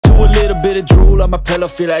little bit of drool on my pillow,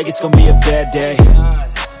 feel like it's gonna be a bad day.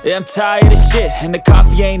 Yeah, I'm tired of shit, and the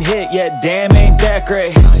coffee ain't hit yet, damn, ain't that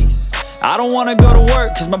great. I don't wanna go to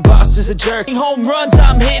work, cause my boss is a jerk. Home runs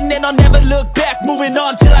I'm hitting, and I'll never look back, moving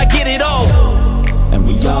on till I get it all. And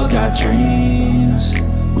we all got dreams,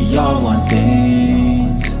 we all want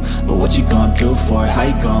things, but what you gonna do for it? How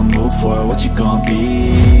you gonna move for it? What you gonna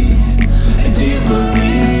be? And do you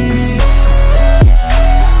believe?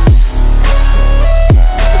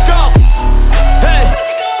 Let's go! Hey!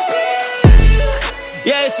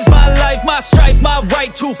 Yeah, this is my life, my strife, my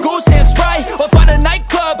right to go stand right, or find a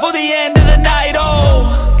nightclub for the end of the night, oh.